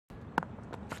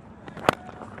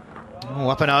Oh,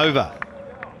 up and over.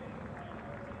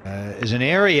 Is an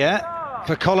area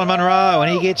for Colin Munro,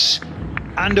 and he gets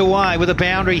underway with a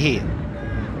boundary here.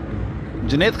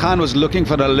 Junaid Khan was looking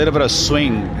for a little bit of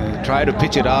swing, tried to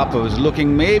pitch it up, was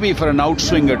looking maybe for an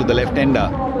outswinger to the left-hander.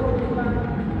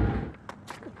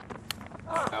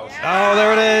 Oh,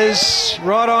 there it is,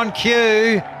 right on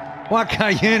cue.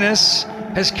 Waka Yunus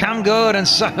has come good, and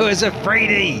so has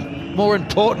Afridi, more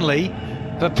importantly,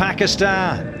 for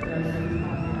Pakistan.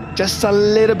 Just a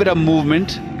little bit of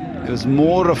movement. It was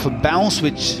more of a bounce,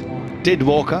 which did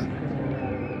Walker.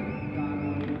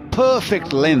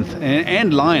 Perfect length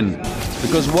and line,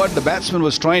 because what the batsman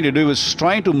was trying to do was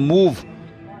trying to move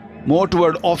more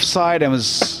toward offside and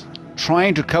was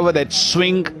trying to cover that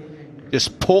swing,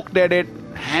 just poked at it,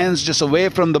 hands just away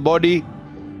from the body,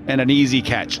 and an easy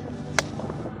catch.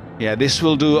 Yeah, this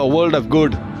will do a world of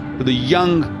good to the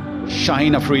young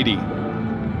Shaheen Afridi.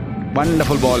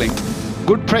 Wonderful bowling.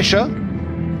 Good pressure.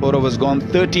 4 overs gone,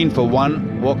 13 for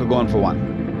 1, Walker gone for 1.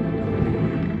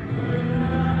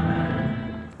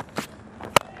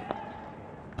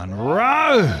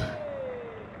 Munro!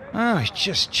 Oh, he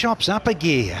just chops up a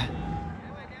gear.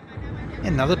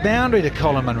 Another boundary to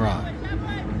Colin Munro.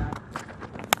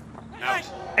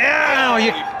 Oh,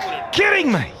 you're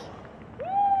kidding me!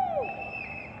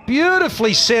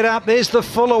 Beautifully set up. There's the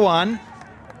fuller one.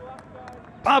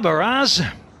 Babar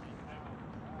Azam.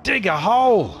 Dig a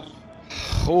hole.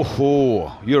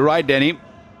 Oh, you're right, Danny.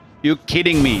 You're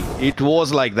kidding me. It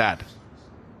was like that.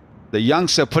 The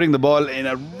youngster putting the ball in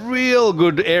a real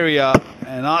good area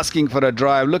and asking for a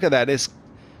drive. Look at that. It's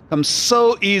come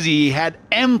so easy. He had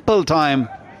ample time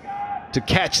to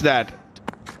catch that.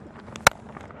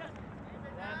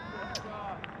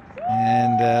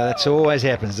 And that's always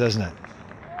happens, doesn't it?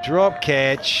 Drop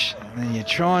catch, and then you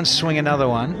try and swing another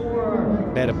one.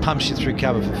 Batter pumps you through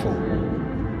cover for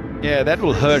 4. Yeah, that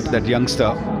will hurt that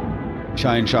youngster,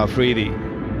 Shaheen Afridi.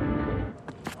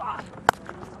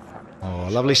 Oh,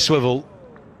 lovely swivel.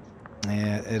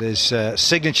 Yeah, it is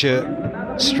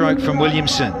signature stroke from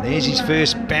Williamson. There's his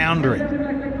first boundary.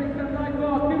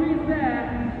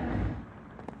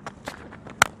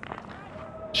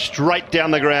 Straight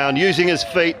down the ground, using his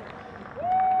feet.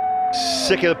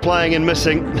 Sick of playing and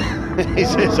missing. He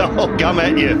says, I'll come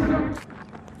at you.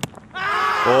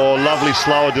 Oh, lovely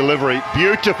slower delivery.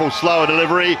 Beautiful slower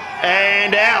delivery.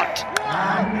 And out.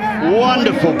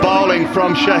 Wonderful bowling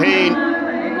from Shaheen.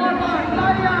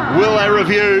 Will they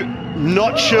review?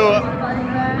 Not sure.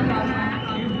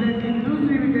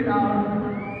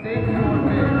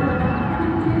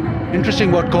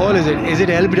 Interesting, what call is it? Is it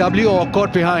LBW or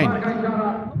caught behind?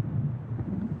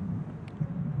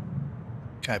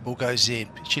 Okay, ball goes in,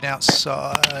 pitching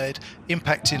outside,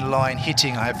 impact in line,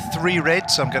 hitting. I have 3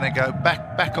 reds, so I'm going to go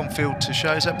back on field to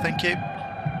shows up, thank you.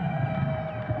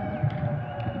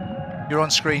 You're on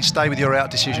screen, stay with your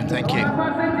out decision, thank you.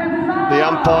 The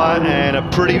umpire, and a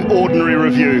pretty ordinary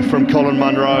review from Colin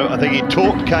Munro. I think he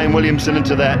talked Kane Williamson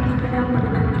into that.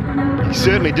 He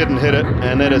certainly didn't hit it,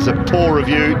 and that is a poor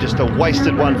review, just a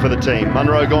wasted one for the team.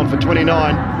 Munro gone for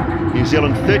 29, New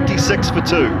Zealand 36 for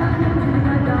 2.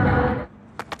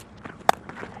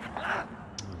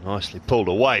 Nicely pulled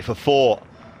away for 4.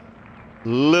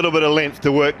 Little bit of length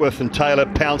to work with, and Taylor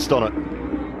pounced on it.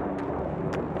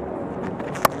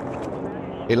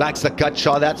 He likes the cut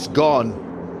shot. That's gone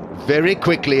very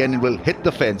quickly, and it will hit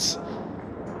the fence.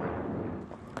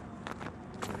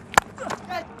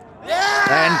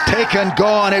 And taken,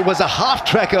 gone. It was a half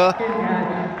tracker,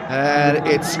 and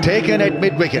it's taken at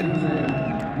mid-wicket.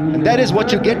 And that is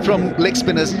what you get from leg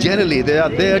spinners generally. They are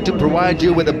there to provide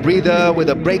you with a breather, with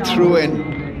a breakthrough,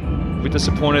 and we're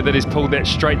disappointed that he's pulled that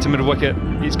straight to mid-wicket.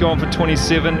 He's gone for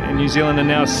 27, and New Zealand are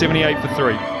now 78 for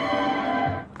 3.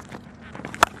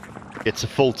 Gets a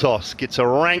full toss, gets a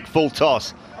rank full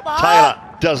toss. Taylor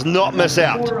does not miss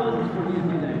out.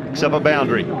 Picks up a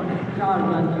boundary.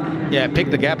 Yeah,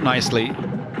 picked the gap nicely.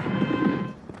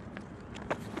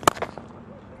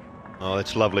 Oh,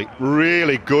 that's lovely.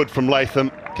 Really good from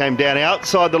Latham. Came down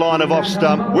outside the line of off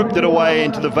stump, whipped it away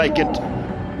into the vacant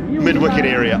mid-wicket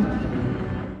area.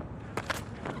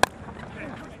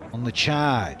 On the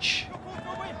charge.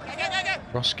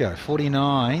 Roscoe,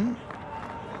 49.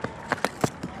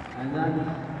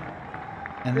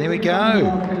 And there we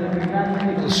go.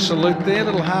 Little salute there,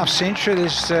 little half century.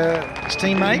 There's his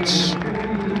teammates.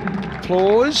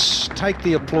 Applause, take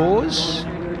the applause.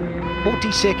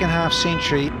 42nd half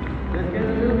century.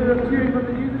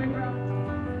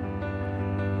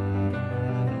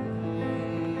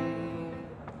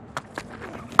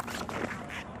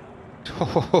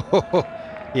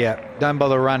 Yeah, don't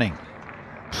bother running.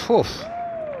 Poof.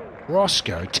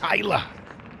 Roscoe, Taylor.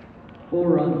 4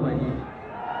 runs by New.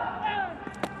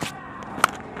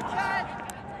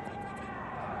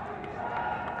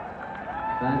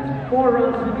 That's 4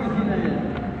 runs to New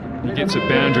Zealand. He gets a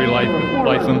boundary,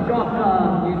 Latham.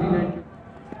 New Zealand.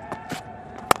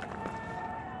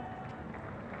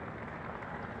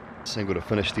 Single to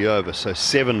finish the over, so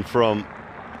 7 from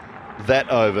that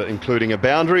over, including a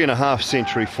boundary and a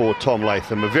half-century for Tom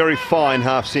Latham. A very fine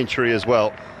half-century as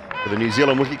well for the New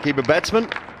Zealand wicketkeeper batsman.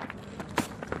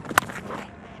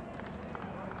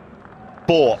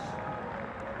 4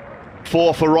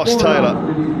 for Ross Taylor.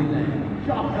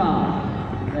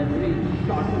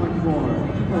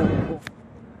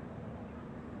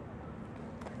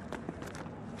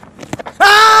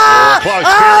 Close,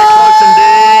 very close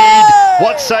indeed.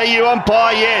 What say you,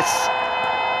 umpire? Yes.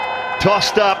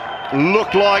 Tossed up,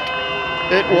 looked like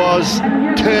it was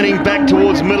turning back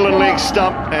towards middle and leg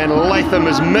stump, and Latham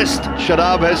has missed.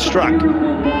 Shadab has struck.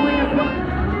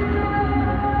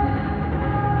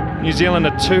 New Zealand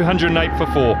are 208 for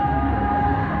 4.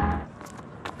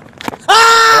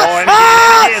 Oh, and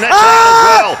again, that's out as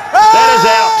well. That is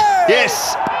out.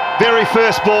 Yes, very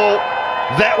first ball.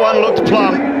 That one looked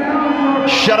plumb.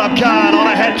 Shadab Khan on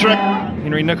a hat-trick.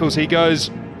 Henry Nicholls, he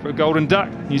goes for a golden duck.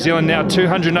 New Zealand now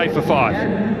 208 for 5.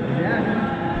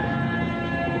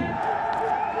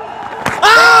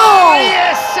 Oh,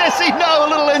 yes, Sassy, no, a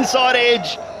little inside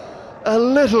edge. A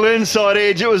little inside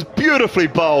edge. It was beautifully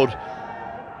bowled.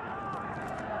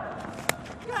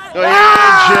 The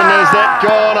edge, and is that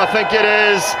gone? I think it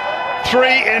is. 3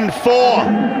 and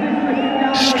 4.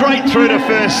 Straight through to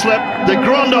first slip. The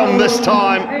Grondong this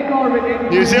time.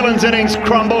 New Zealand's innings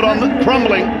crumbling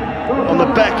on the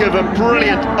back of a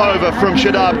brilliant over from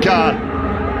Shadab Khan.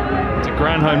 De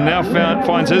Granholm now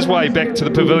finds his way back to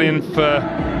the pavilion for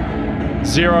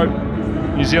 0.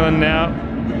 New Zealand now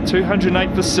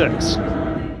 208 for 6.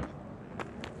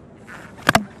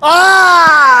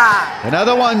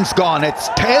 Another one's gone. It's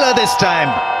Taylor this time.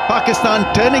 Pakistan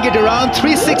turning it around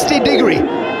 360 degree.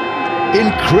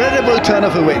 Incredible turn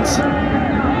of the winds.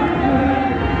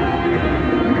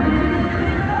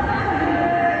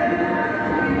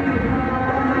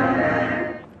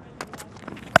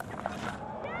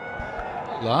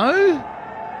 Low.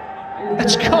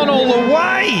 It's gone all the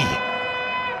way.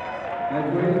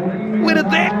 Where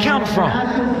did that come from?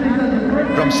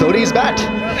 From Sodi's bat.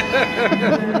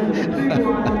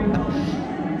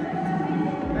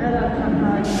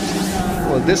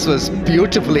 Well, this was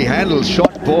beautifully handled.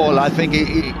 Short ball. I think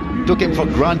he took him for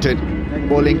granted,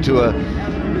 bowling to a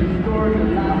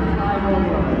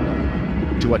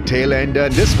tail ender.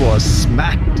 This was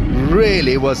smacked.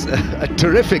 Really was a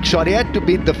terrific shot. He had to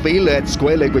beat the fielder at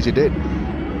square leg, which he did.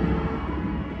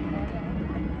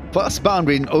 First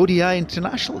boundary in ODI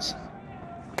internationals.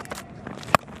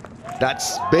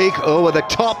 That's big over the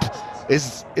top.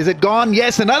 Is it gone?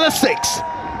 Yes, another 6.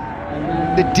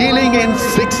 The dealing in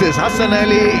 6s. Hassan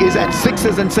Ali is at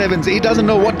 6s and 7s. He doesn't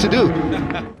know what to do.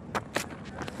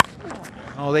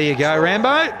 Oh, there you go, Rambo.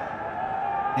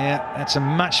 Yeah, that's a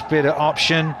much better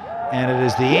option. And it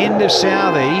is the end of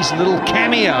Southie's little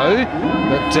cameo,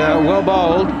 but well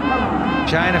bowled,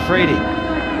 Jane Afridi.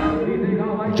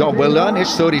 Job well done.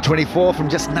 It's Sodi 24 from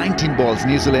just 19 balls.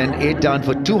 New Zealand 8 down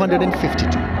for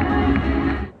 252.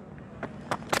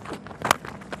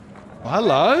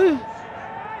 Hello?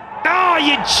 Oh,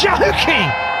 you're joking!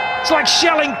 It's like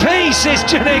shelling peas, says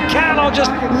Junaid Khan. I'll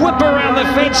just whip around the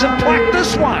fence and pluck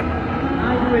this one.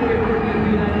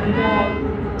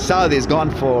 Southie's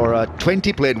gone for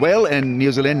 20, played well, and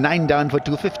New Zealand 9 down for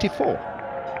 254.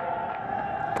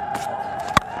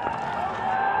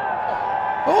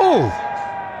 Oh!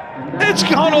 It's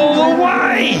gone all the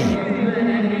way!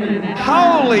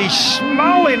 Holy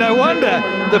schmoly, no wonder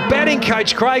the batting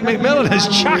coach Craig McMillan is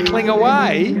chuckling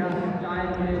away.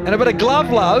 And a bit of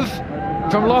glove love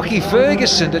from Lockie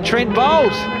Ferguson to Trent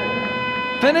Boult.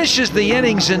 Finishes the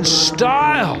innings in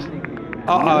style.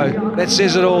 Uh-oh, that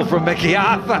says it all from Mickey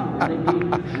Arthur.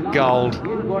 Gold,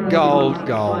 gold,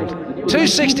 gold.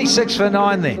 266 for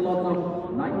 9 there.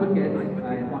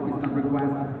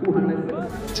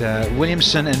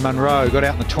 Williamson and Munro got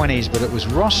out in the 20s, but it was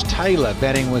Ross Taylor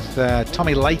batting with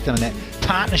Tommy Latham, and that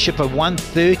partnership of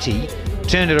 130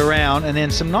 turned it around, and then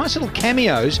some nice little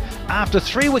cameos after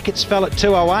 3 wickets fell at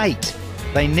 208.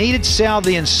 They needed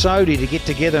Southee and Sodi to get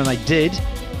together, and they did.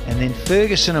 And then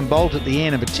Ferguson and Boult at the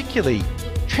end, and particularly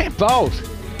Trent Boult,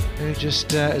 who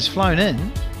just has flown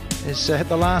in, has hit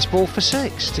the last ball for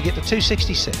 6 to get to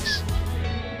 266.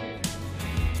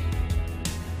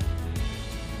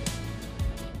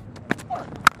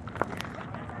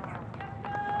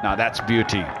 Now that's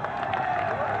beauty.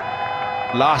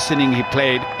 Last inning he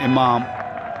played Imam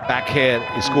back here.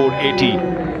 He scored 80.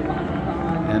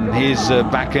 And he's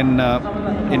back in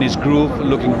his groove,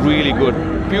 looking really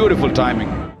good. Beautiful timing.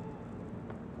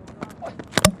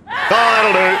 Oh,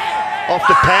 that'll do. Off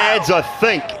the pads, I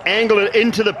think. Angled it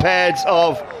into the pads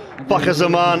of Fakhr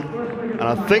Zaman. And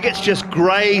I think it's just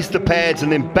grazed the pads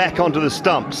and then back onto the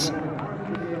stumps.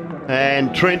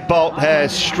 And Trent Boult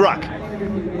has struck.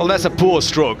 Well, that's a poor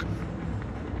stroke.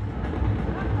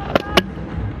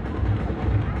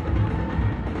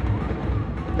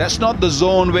 That's not the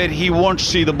zone where he wants to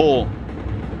see the ball.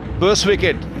 First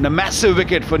wicket, and a massive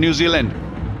wicket for New Zealand.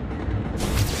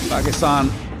 Pakistan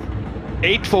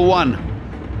 8 for 1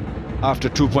 after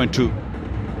 2.2.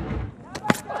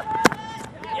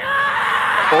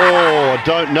 Oh, I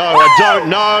don't know,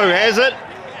 has it?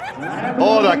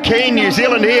 Oh, the keen New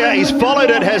Zealand here. He's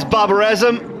followed it, has Babar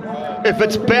Azam. If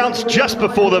it's bounced just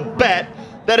before the bat,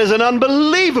 that is an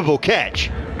unbelievable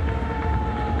catch.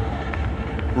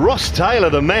 Ross Taylor,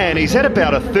 the man, he's had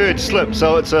about a third slip,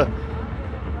 so it's a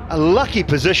lucky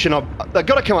position. They've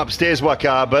got to come upstairs,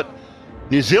 Wakar, but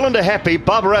New Zealand are happy.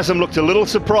 Babar Azam looked a little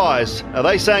surprised. Are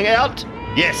they saying out?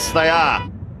 Yes, they are.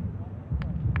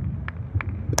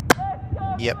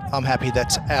 Yep, I'm happy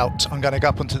that's out. I'm going to go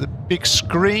up onto the big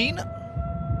screen.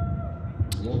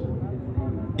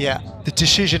 Yeah, the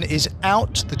decision is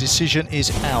out. The decision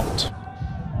is out.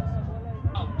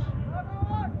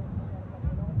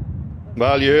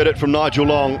 Well, you heard it from Nigel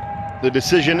Long. The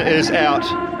decision is out.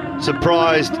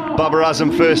 Surprised Babar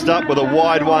Azam first up with a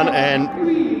wide one, and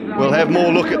we'll have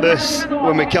more look at this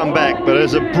when we come back. But it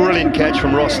is a brilliant catch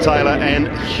from Ross Taylor and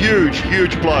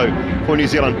huge blow for New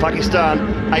Zealand.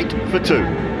 Pakistan 8 for 2.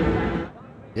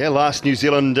 Yeah, last New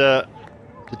Zealand to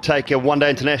take a one-day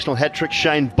international hat-trick,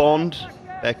 Shane Bond,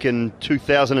 back in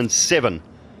 2007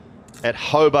 at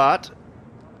Hobart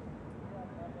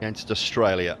against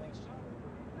Australia.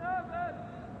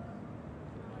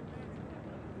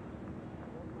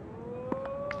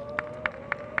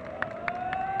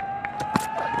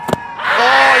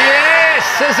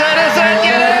 Is it?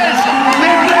 Yes!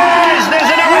 There it is!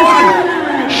 There's another one!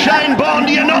 Shane Bond,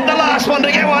 you're not the last one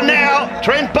to get one now.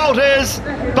 Trent Boult is,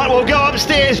 but we'll go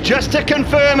upstairs just to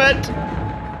confirm it.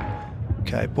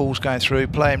 Okay, ball's going through.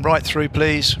 Play him right through,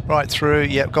 please. Right through.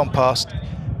 Yep, gone past.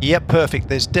 Yep, perfect.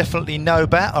 There's definitely no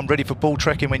bat. I'm ready for ball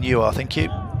tracking when you are. Thank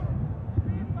you.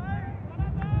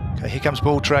 Okay, here comes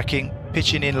ball tracking.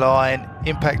 Pitching in line.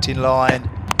 Impact in line.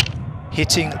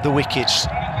 Hitting the wickets.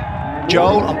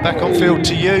 Joel, I'm back on field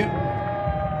to you.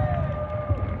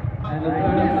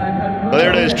 Well,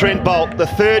 there it is, Trent Boult, the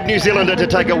third New Zealander to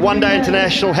take a one-day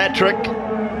international hat-trick.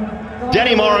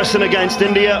 Danny Morrison against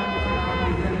India.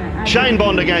 Shane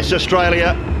Bond against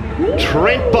Australia.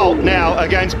 Trent Boult now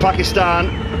against Pakistan.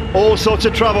 All sorts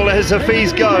of trouble as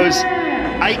Hafiz goes.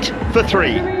 8 for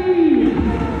 3.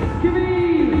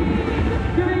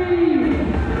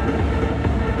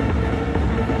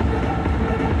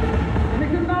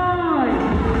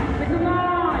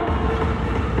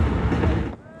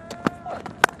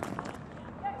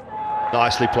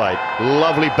 Nicely played.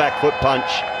 Lovely back foot punch.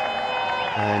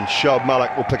 And Shoaib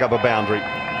Malik will pick up a boundary.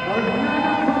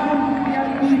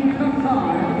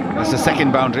 That's the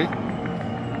second boundary.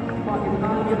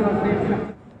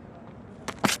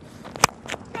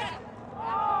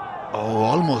 Oh,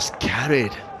 almost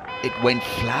carried. It went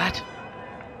flat.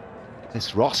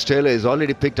 This Ross Taylor has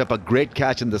already picked up a great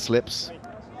catch in the slips.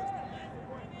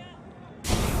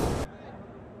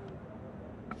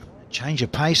 Change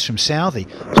of pace from Southey.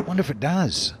 I wonder if it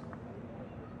does.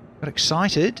 Got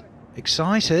excited.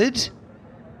 Excited.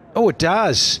 Oh, it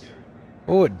does.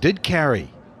 Oh, it did carry.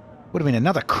 Would have been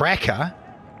another cracker.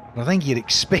 But I think you'd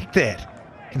expect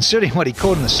that, considering what he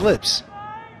caught in the slips.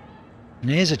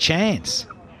 And there's a chance.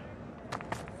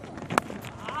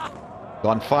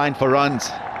 Gone fine for runs.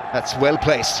 That's well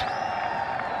placed.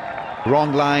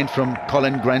 Wrong line from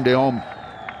Colin Grandhomme.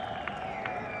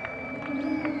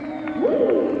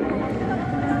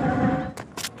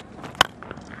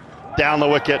 Down the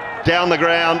wicket, down the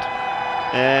ground,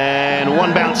 and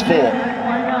one bounce 4.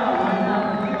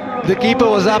 The keeper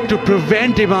was up to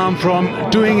prevent Imam from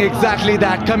doing exactly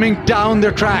that, coming down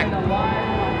the track,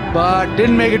 but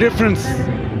didn't make a difference.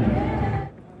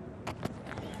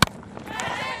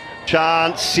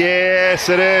 Chance, yes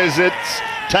it is. It's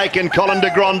taken Colin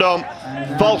de Grandhomme.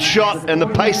 False shot, and the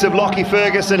pace of Lockie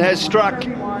Ferguson has struck.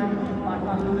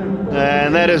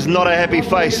 And that is not a happy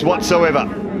face whatsoever.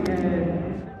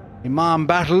 Imam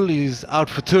Battle is out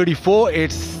for 34.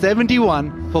 It's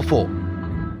 71 for 4.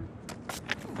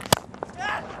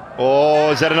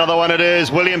 Oh, is that another one? It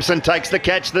is. Williamson takes the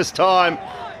catch this time.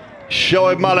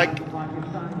 Shoaib Malik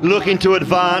looking to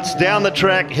advance down the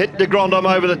track, hit the Grandhomme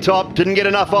over the top, didn't get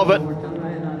enough of it.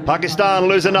 Pakistan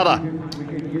lose another.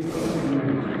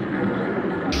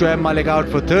 Shoaib Malik out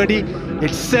for 30.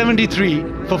 It's 73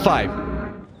 for 5.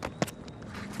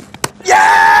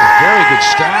 Very good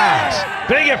start.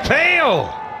 Big appeal.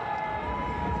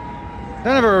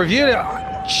 Don't have a review.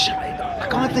 I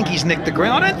don't think he's nicked the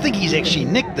ground. I don't think he's actually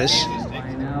nicked this.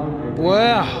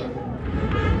 Wow.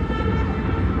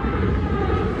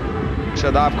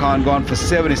 Shadab Khan gone for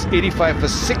 7. It's 85 for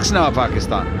 6 now,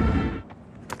 Pakistan.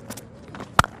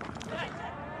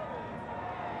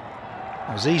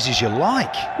 As easy as you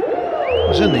like. It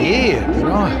was in the air.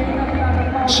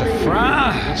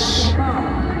 Sarfraz.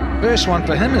 First one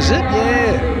for him, is it?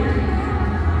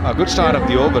 Yeah. A good start of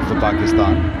the over for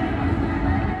Pakistan.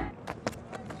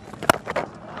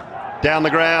 Down the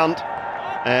ground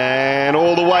and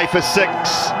all the way for 6.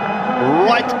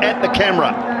 Right at the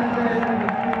camera.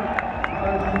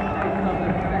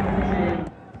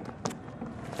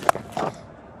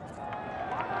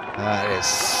 That is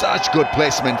such good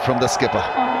placement from the skipper.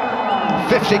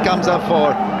 50 comes up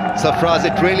for Sarfraz.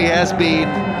 It really has been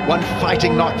one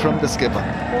fighting knock from the skipper.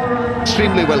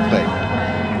 Extremely well played.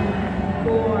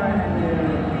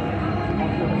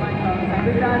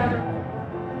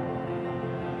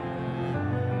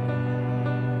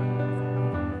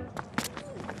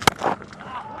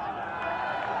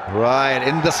 Right,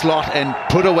 in the slot and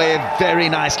put away very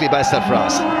nicely by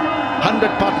Sarfraz.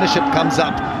 100 partnership comes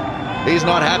up. He's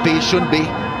not happy, he shouldn't be.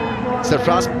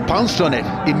 Sarfraz pounced on it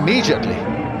immediately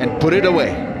and put it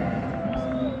away.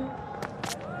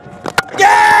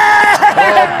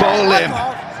 Oh, bowl him.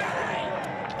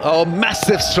 Oh,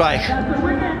 massive strike.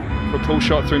 A pull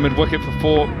shot through mid-wicket for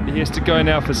 4. He has to go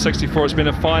now for 64. It's been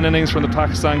a fine innings from the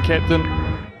Pakistan captain.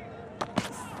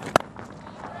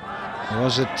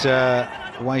 Was it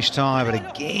waste time? But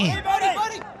again,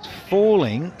 it's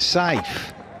falling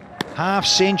safe. Half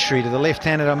century to the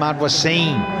left-handed Ahmad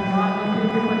Wasim.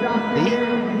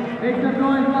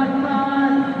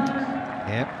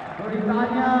 Yep.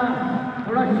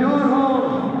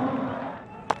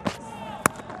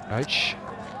 Coach.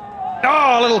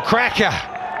 Oh, a little cracker.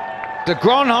 De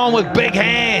Grandhomme with big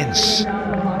hands.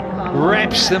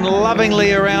 Wraps them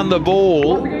lovingly around the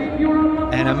ball.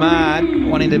 And Ahmad,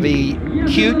 wanting to be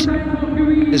cute,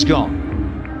 is gone.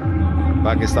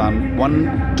 Pakistan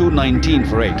 1-2-19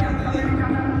 for 8.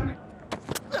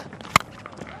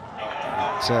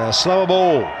 It's a slower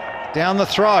ball. Down the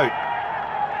throat.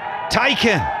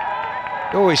 Taken.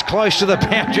 Oh, he's close to the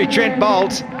boundary. Trent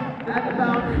Bolt.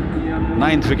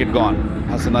 9th wicket gone.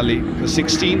 Hassan Ali for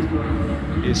 16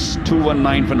 is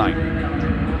 219 for 9.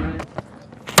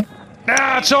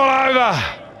 Now it's all over.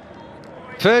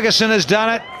 Ferguson has done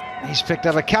it. He's picked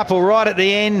up a couple right at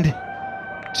the end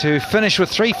to finish with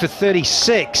 3 for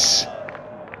 36.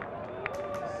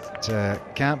 But,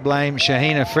 can't blame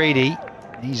Shaheen Afridi.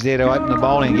 He's there to open the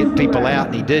bowling and get people out,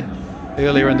 and he did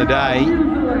earlier in the day.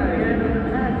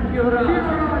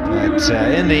 But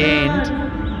in the end,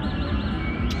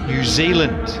 New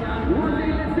Zealand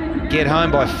get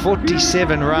home by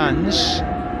 47 runs,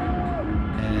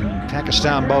 and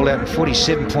Pakistan bowled out in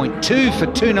 47.2 for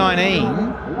 219.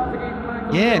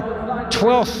 Yeah,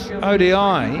 12th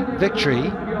ODI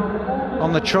victory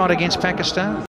on the trot against Pakistan.